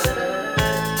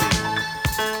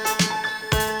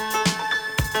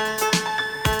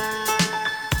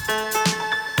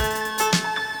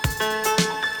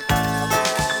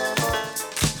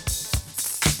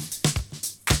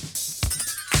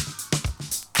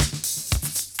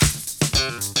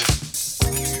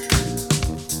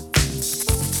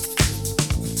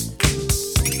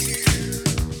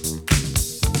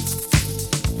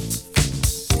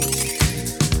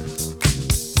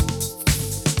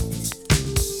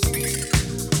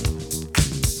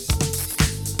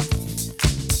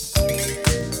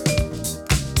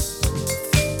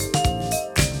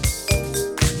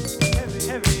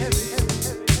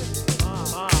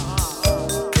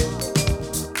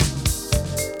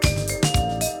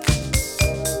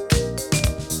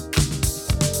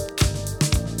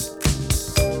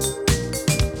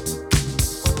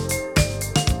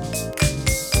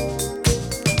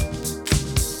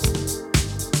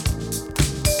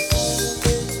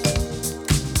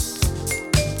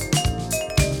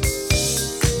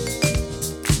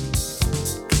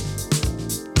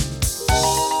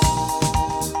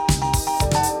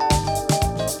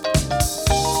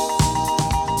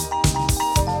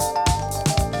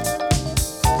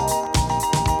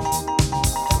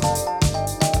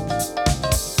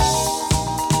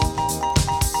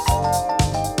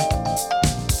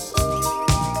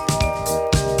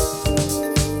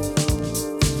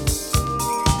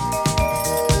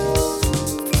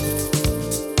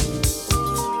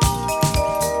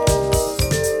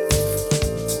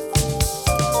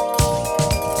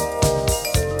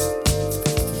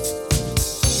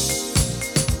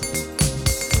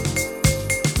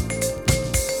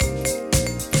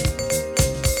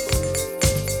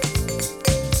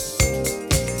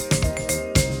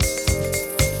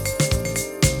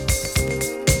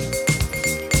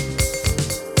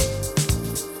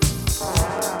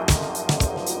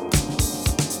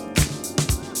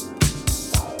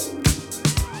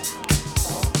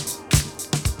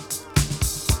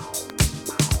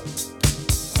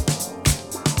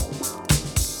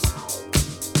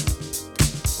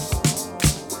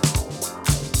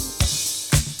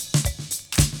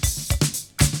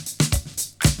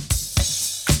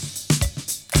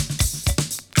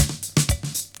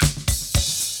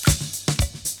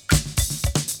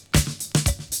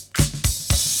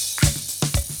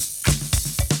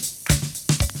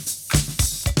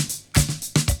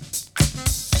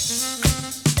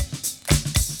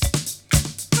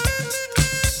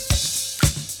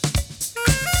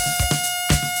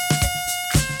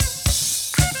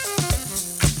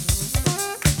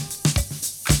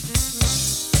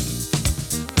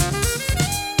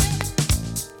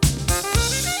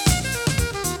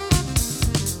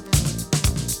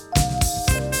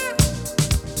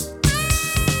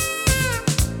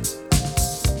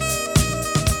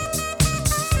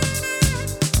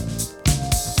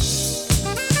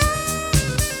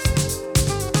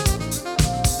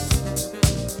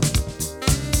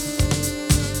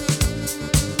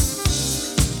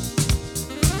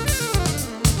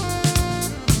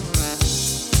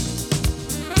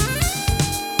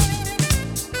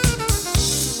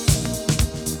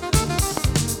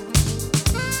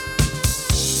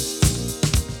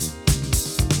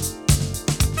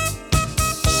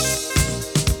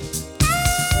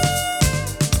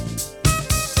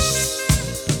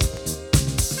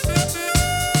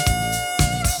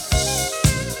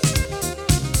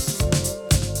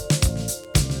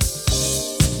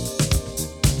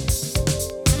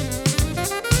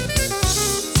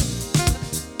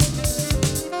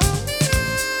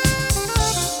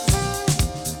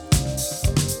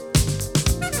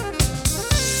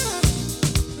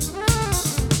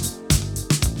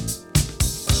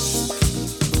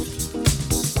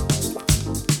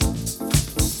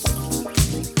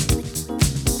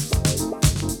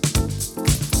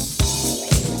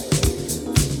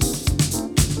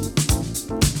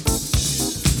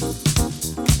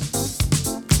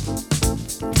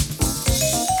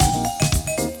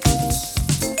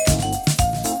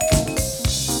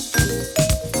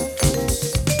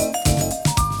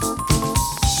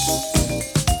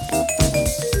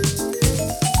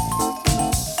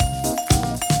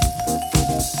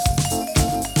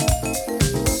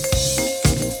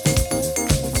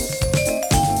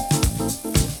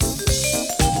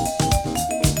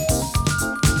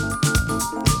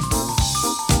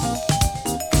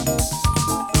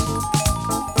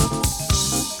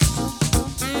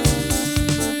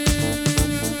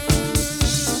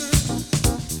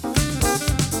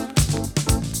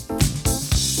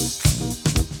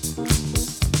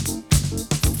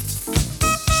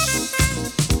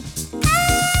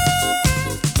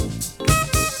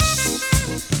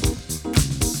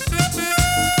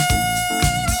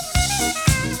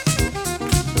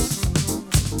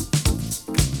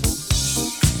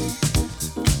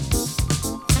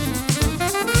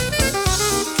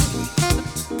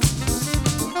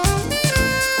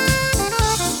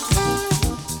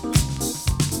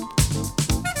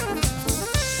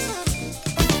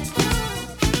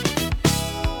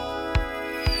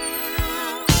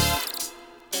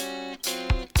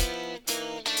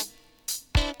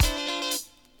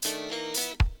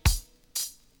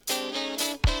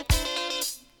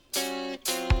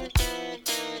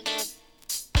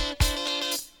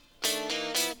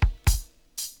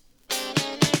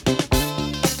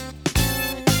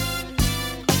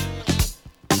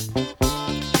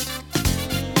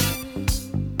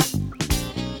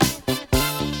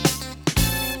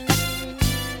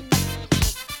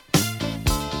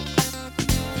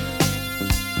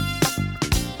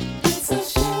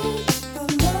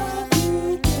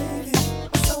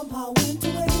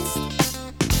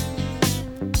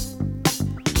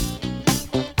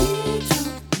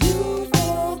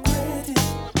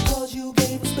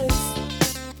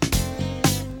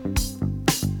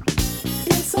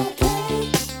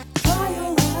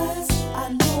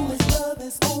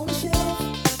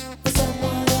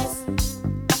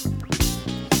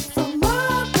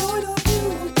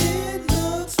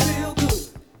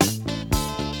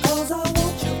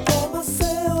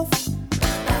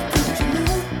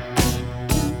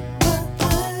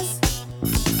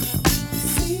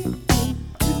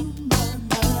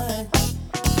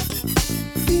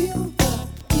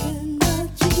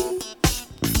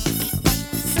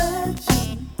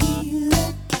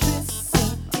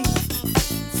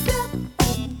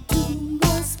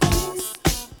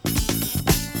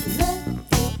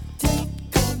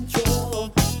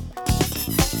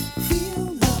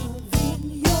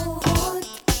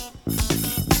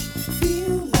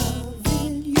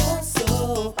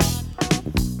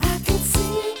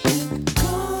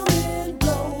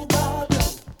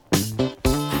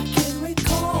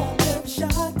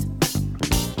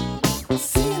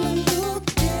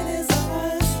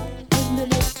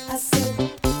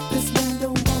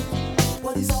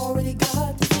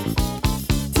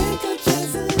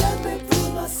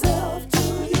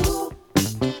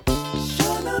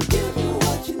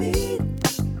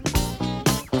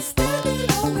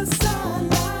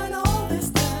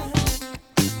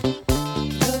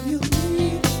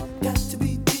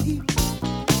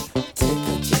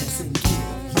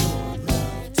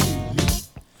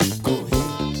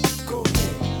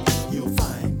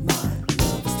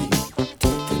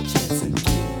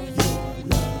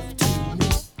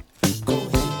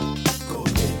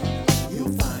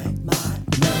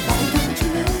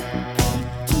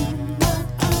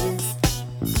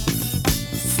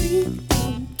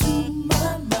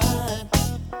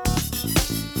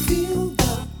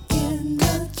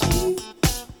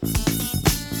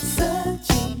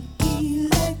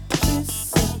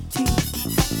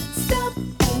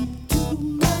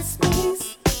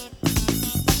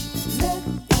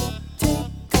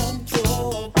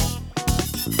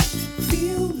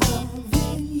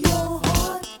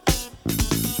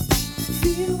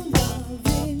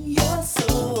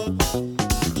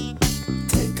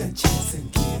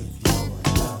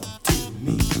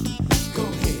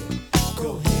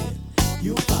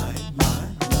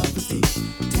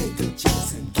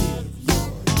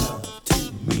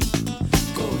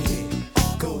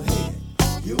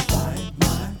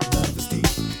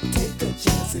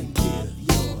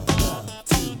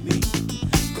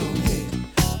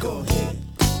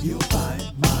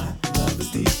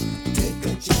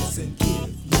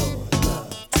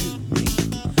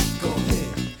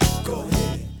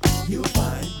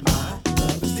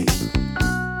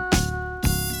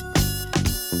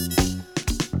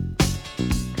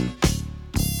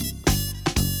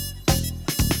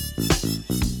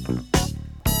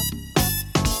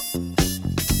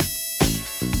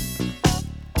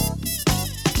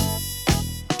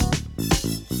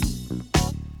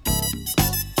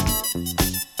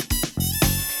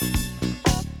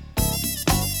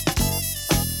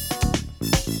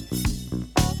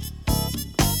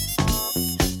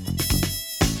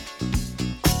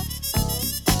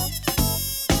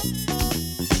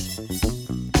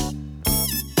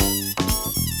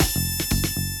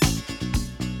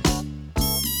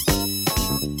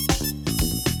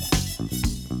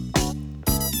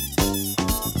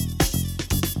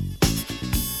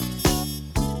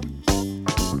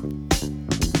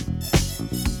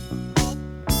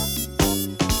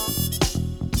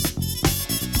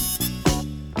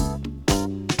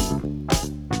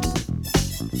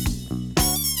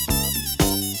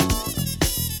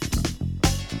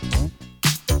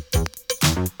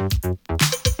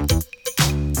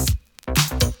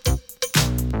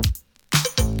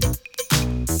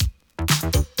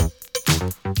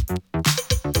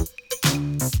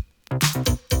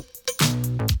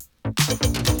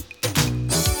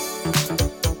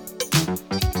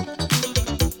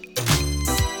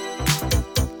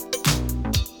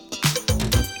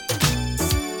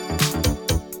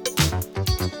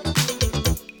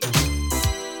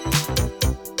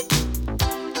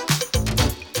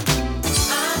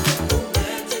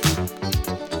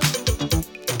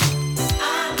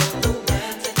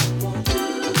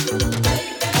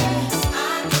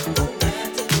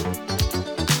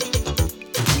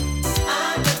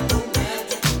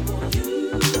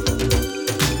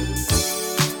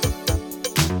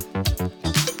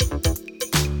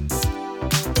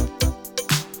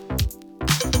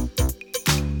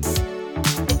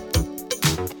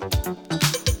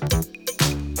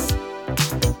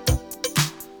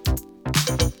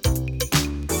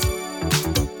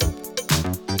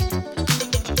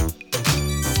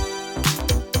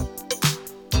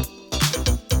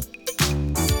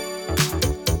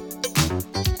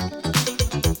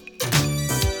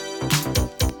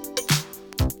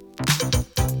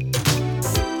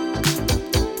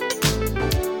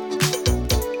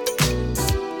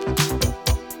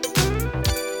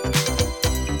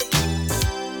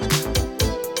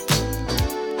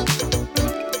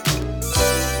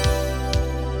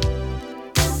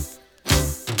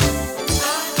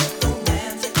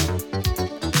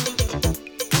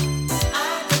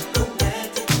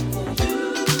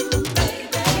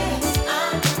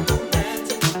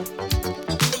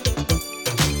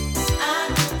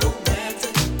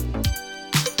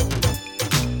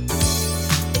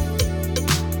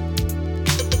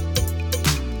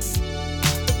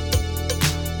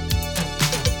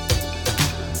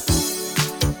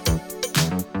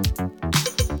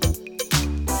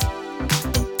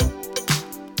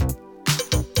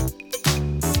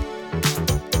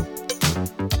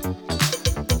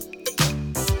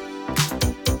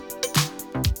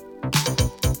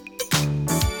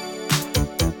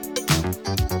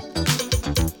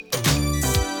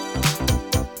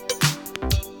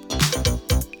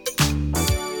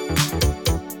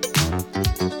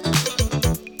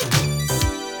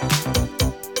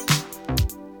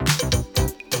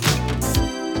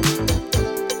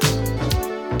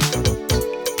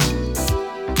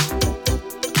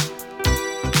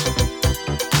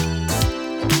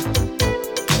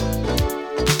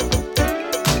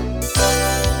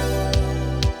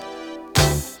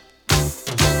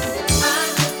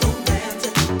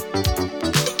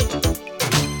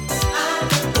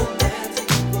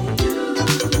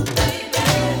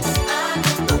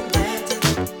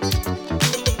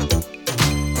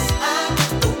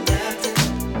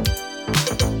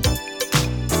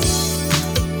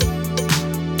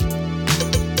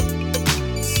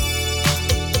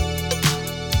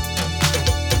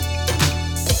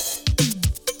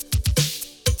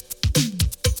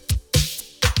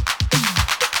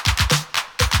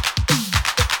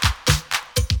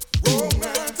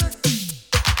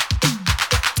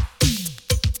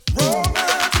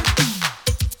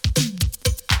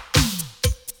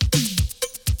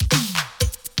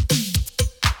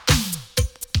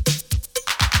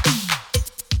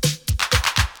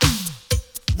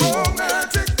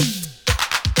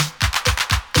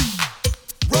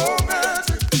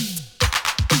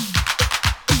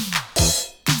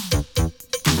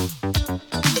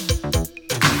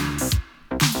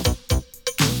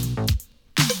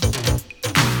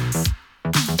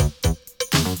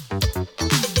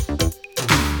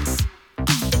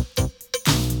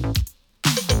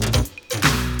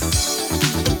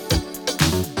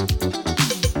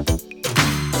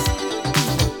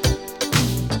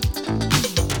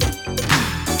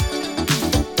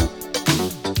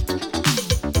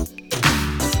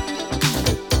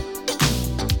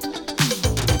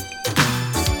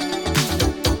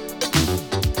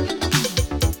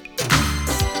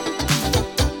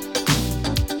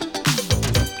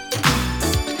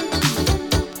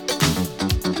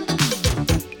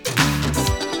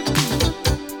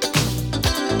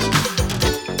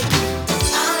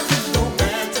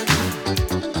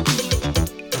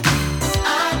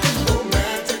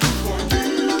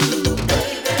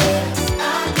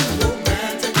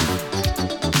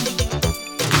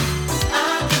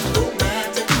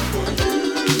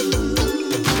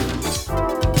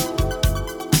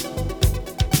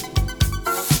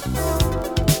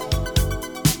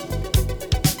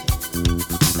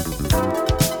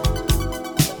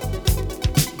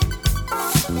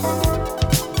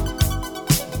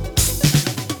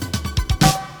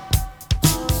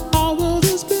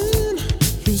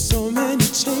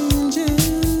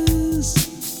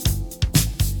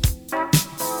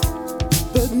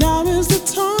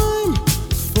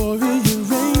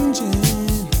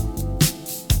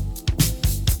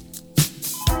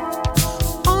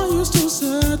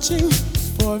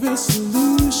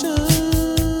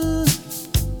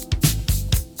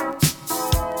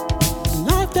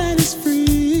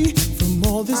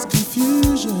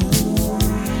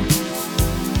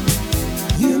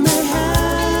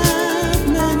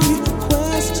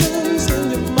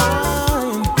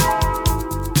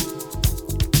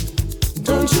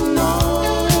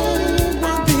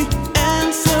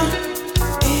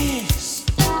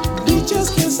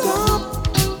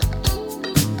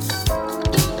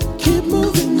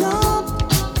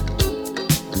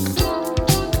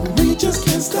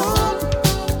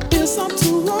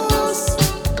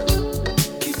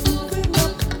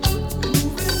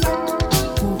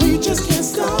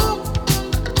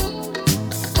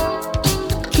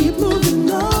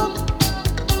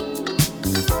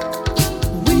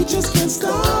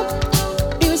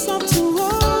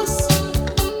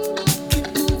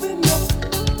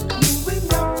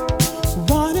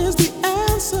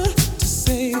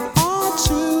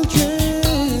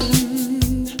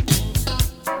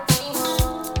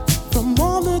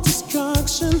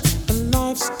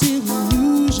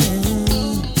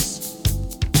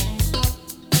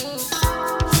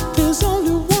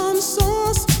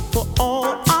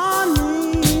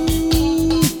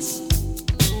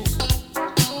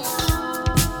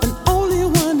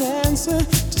 answer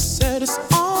to set us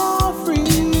all free.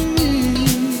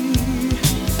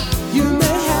 You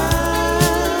may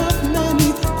have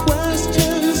many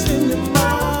questions in your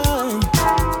mind.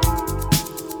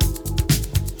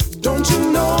 Don't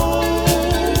you know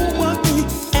what the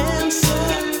answer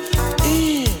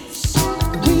is?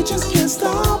 We just can't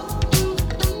stop.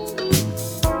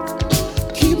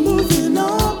 Keep moving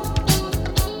on.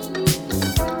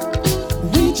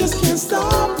 We just can't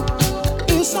stop.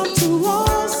 It's up to us.